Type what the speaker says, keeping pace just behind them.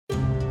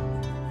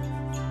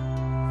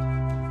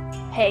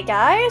Hey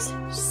guys,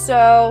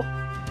 so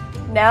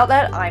now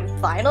that I'm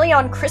finally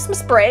on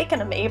Christmas break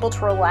and I'm able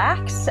to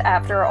relax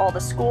after all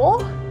the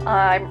school,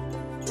 I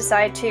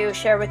decided to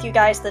share with you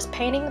guys this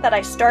painting that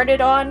I started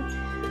on,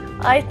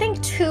 I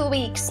think 2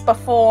 weeks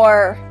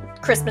before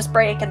Christmas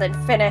break and then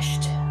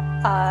finished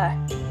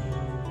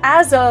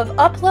as of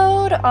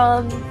upload,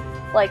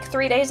 like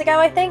 3 days ago,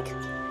 I think.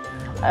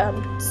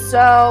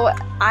 So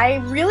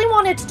I really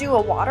wanted to do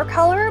a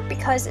watercolor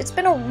because it's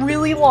been a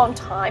really long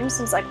time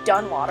since I've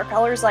done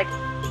watercolors. Like,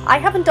 I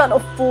haven't done a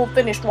full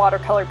finished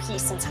watercolor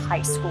piece since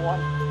high school.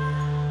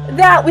 And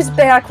that was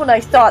back when I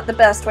thought the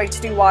best way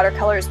to do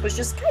watercolors was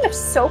just kind of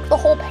soak the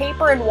whole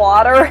paper in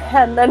water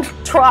and then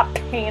drop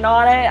paint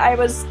on it. I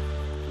was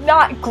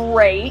not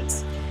great.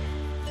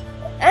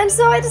 And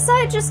so I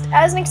decided just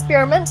as an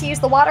experiment to use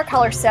the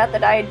watercolor set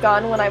that I had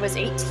gotten when I was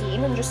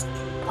 18 and just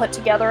put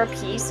together a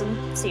piece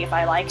and see if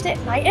I liked it,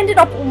 and I ended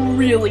up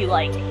really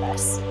liking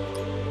this.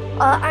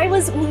 I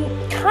was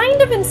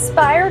kind of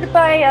inspired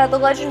by the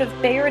legend of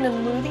Beren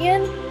and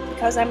Luthien,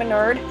 because I'm a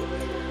nerd.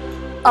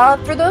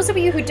 For those of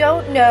you who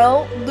don't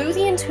know,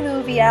 Luthien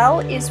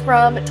is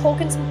from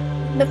Tolkien's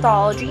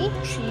mythology.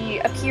 She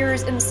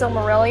appears in the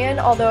Silmarillion,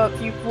 although if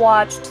you've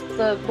watched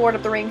the Lord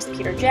of the Rings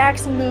Peter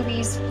Jackson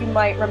movies, you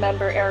might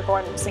remember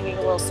Aragorn singing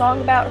a little song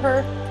about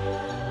her.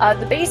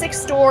 The basic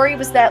story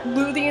was that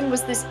Luthien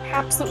was this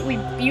absolutely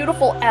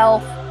beautiful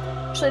elf.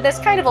 Actually, that's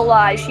kind of a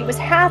lie. She was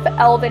half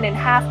elven and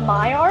half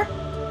Maiar,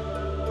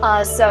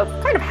 so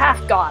kind of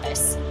half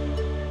goddess.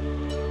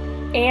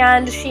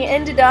 And she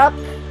ended up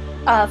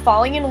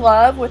falling in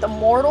love with a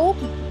mortal,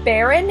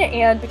 Beren,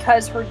 and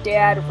because her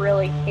dad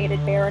really hated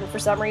Beren for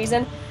some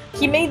reason,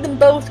 he made them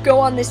both go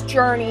on this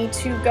journey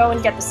to go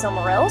and get the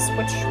Silmarils,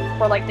 which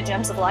were like the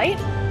Gems of Light.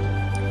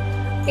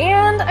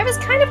 And I was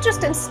kind of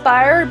just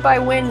inspired by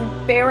when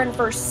Beren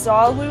first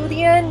saw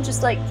Luthien,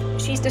 just like,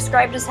 she's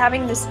described as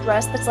having this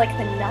dress that's like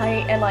the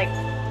night and like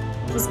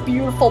this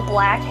beautiful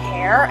black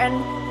hair, and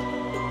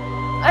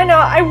I know,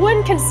 I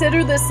wouldn't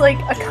consider this like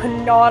a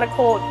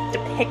canonical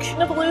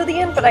depiction of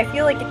Luthien, but I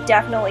feel like it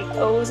definitely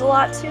owes a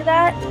lot to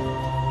that.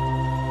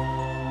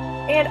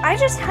 And I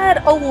just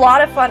had a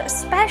lot of fun,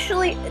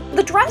 especially,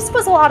 the dress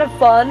was a lot of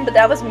fun, but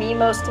that was me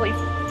mostly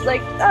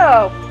like,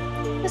 oh,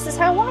 this is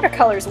how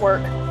watercolors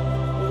work.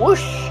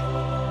 Whoosh!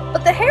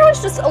 But the hair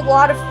was just a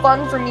lot of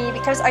fun for me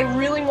because I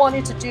really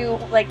wanted to do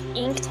like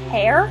inked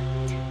hair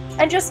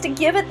and just to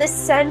give it this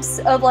sense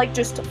of like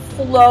just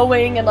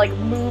flowing and like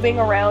moving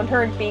around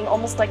her and being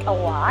almost like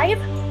alive.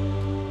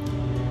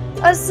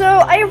 So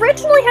I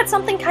originally had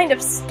something kind of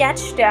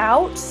sketched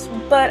out,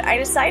 but I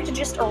decided to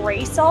just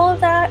erase all of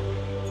that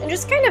and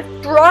just kind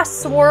of draw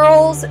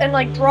swirls and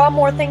like draw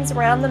more things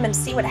around them and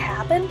see what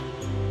happened.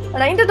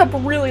 And I ended up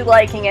really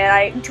liking it.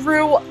 I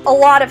drew a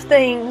lot of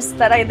things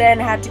that I then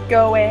had to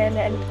go in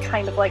and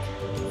kind of like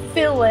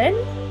fill in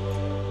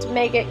to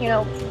make it, you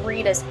know,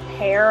 read as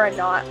hair and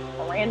not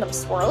random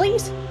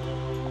swirlies.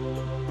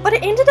 But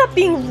it ended up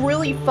being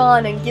really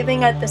fun and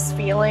giving it this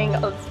feeling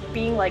of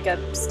being like a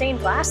stained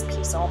glass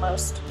piece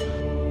almost.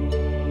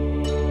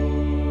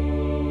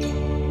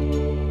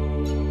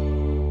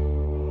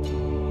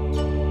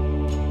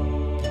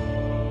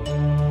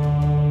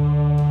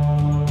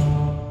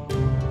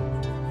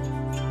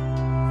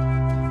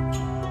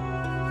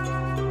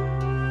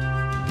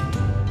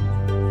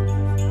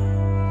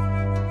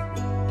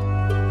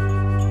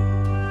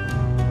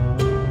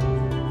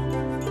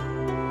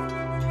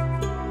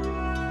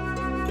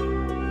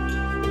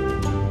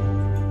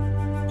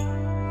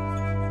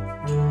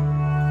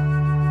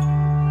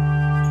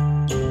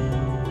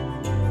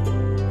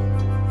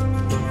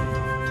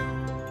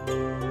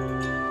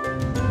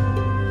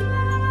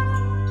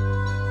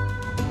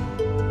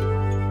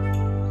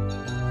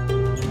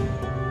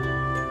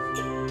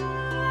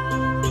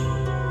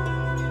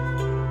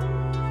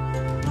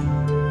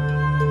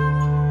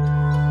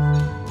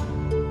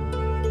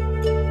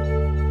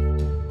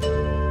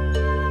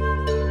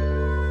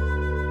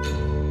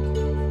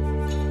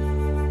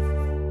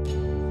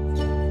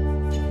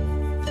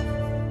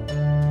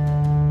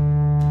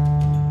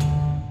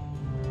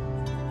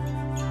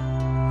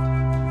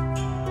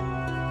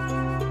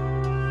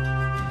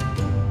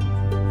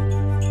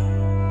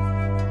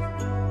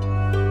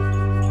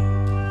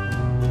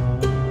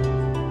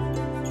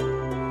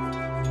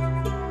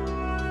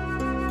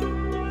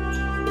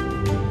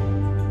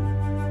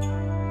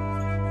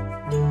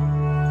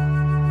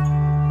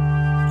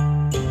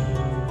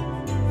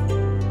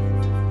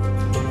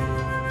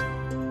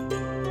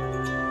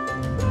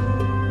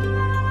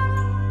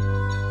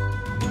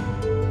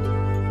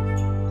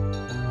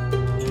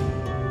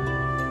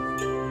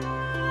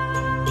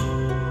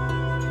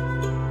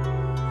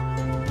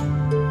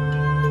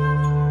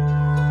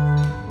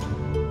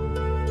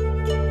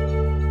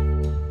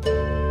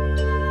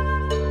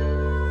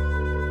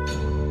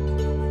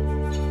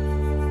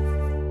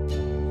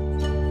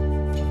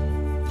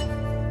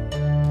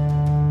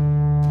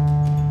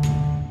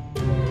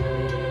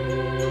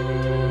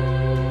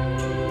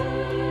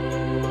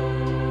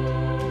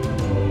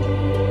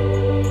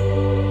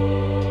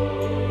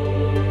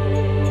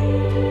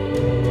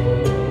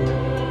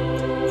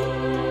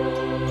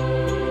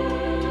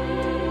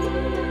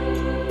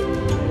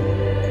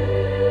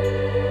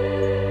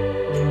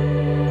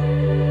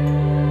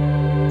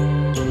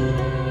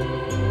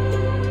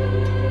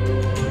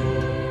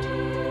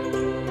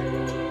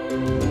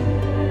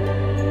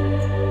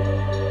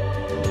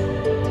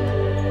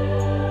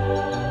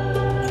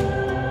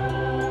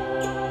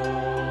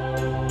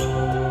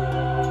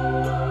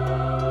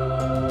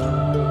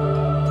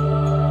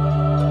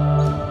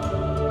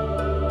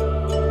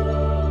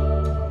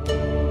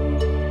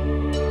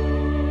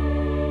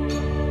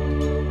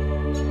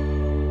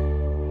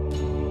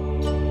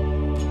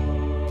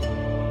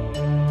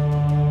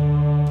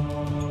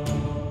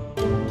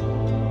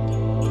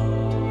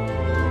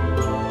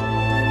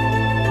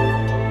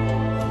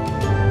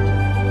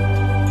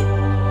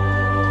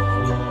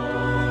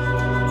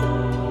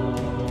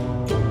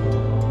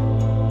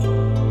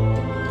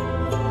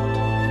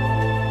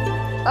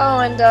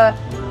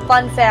 And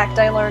fun fact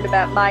I learned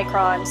about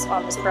microns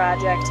on this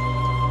project.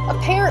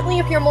 Apparently,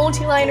 if your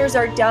multiliners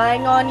are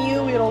dying on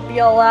you, it'll be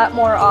a lot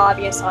more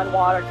obvious on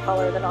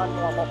watercolor than on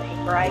normal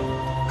paper. I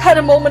had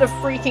a moment of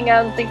freaking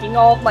out and thinking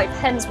all of my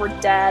pens were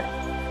dead.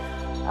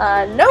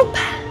 Nope.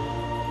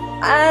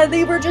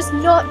 They were just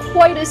not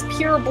quite as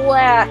pure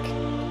black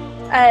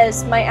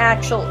as my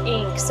actual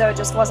ink, so it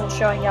just wasn't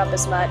showing up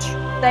as much.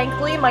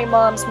 Thankfully, my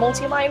mom's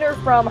multiliner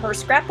from her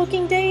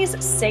scrapbooking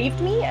days saved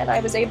me, and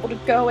I was able to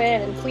go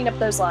in and clean up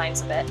those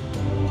lines a bit.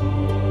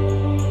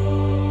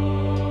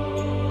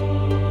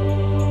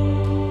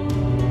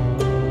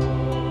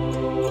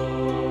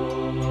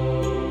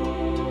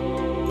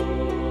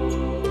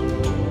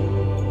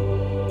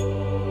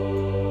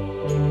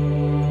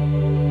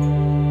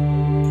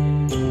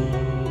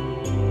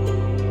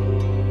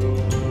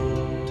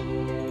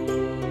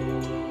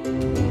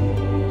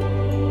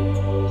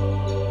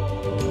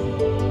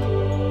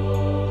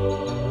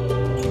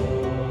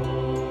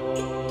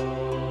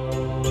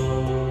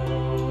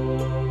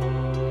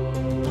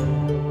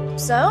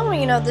 So,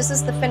 you know, this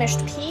is the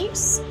finished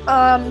piece.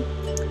 I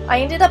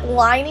ended up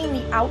lining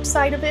the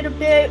outside of it a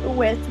bit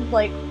with,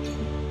 like,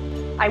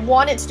 I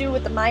wanted to do it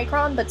with the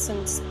micron, but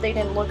since they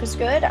didn't look as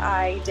good,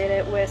 I did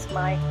it with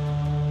my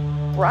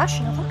brush,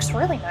 and it looks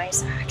really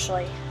nice,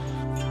 actually.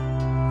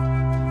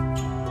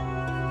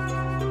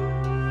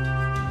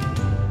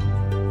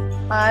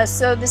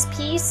 So this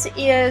piece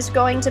is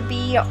going to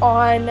be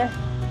on,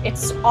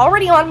 it's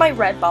already on my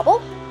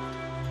Redbubble,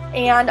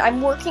 and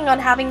I'm working on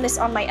having this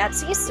on my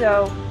Etsy,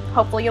 so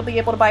hopefully you'll be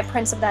able to buy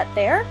prints of that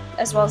there,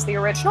 as well as the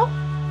original.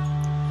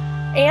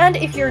 And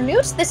if you're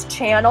new to this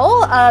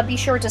channel, be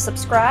sure to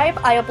subscribe.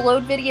 I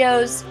upload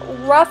videos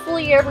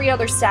roughly every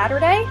other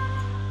Saturday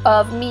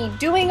of me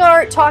doing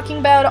art, talking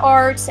about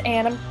art,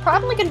 and I'm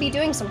probably going to be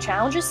doing some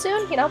challenges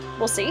soon, you know,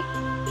 we'll see.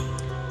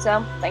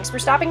 So, thanks for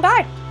stopping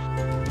by!